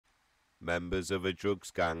Members of a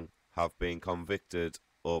drugs gang have been convicted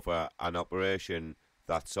over an operation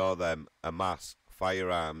that saw them amass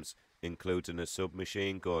firearms, including a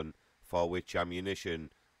submachine gun for which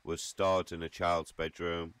ammunition was stored in a child's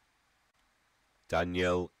bedroom.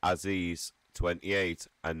 Danyal Aziz, 28,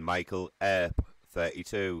 and Michael Earp,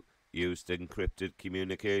 32, used encrypted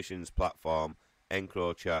communications platform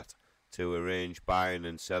EncroChat to arrange buying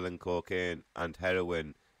and selling cocaine and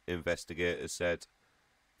heroin, investigators said.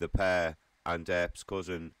 The pair and Earp's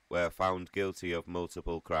cousin were found guilty of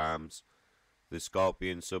multiple crimes. The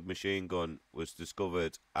Skorpion submachine gun was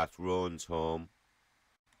discovered at Rhone's home.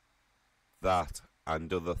 That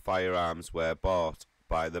and other firearms were bought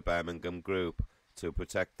by the Birmingham group to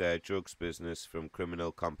protect their drugs business from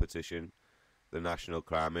criminal competition, the National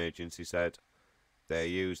Crime Agency said. They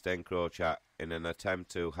used EncroChat in an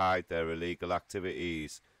attempt to hide their illegal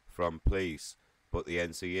activities from police, but the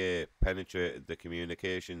NCA penetrated the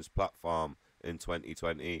communications platform in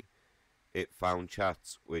 2020. It found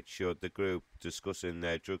chats which showed the group discussing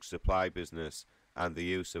their drug supply business and the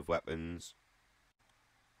use of weapons.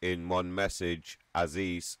 In one message,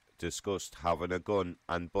 Aziz discussed having a gun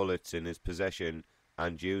and bullets in his possession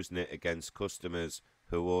and using it against customers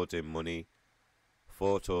who owed him money.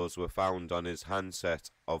 Photos were found on his handset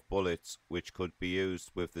of bullets which could be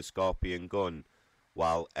used with the Skorpion gun,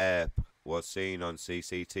 while Earp was seen on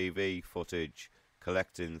CCTV footage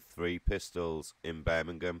collecting 3 pistols in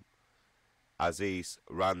Birmingham. Aziz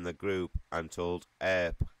ran the group and told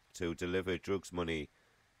Earp to deliver drugs money,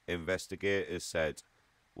 investigators said,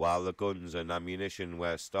 while the guns and ammunition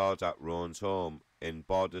were stored at Rhone's home in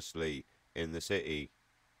Bordesley in the city.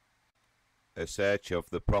 A search of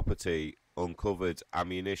the property uncovered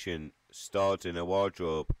ammunition stored in a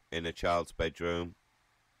wardrobe in a child's bedroom.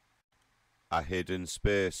 A hidden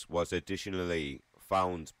space was additionally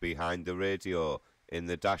found behind the radio in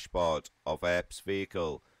the dashboard of Earp's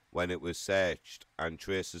vehicle when it was searched, and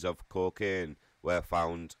traces of cocaine were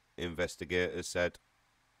found, investigators said.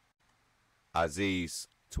 Aziz,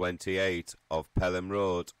 28, of Pelham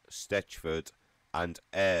Road, Stechford, and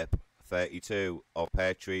Earp, 32, of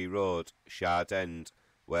Pear Tree Road, Shard End,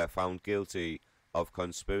 were found guilty of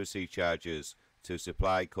conspiracy charges to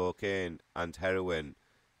supply cocaine and heroin,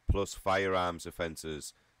 plus firearms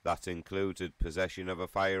offences that included possession of a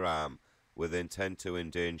firearm with intent to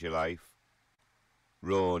endanger life.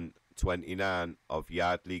 Rhone, 29, of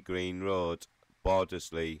Yardley Green Road,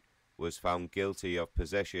 Bordesley, was found guilty of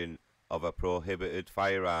possession of a prohibited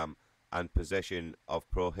firearm and possession of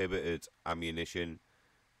prohibited ammunition.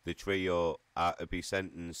 The trio are to be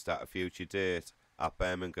sentenced at a future date at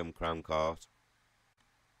Birmingham Crown Court.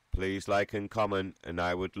 Please like and comment, and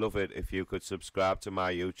I would love it if you could subscribe to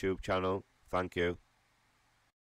my YouTube channel. Thank you.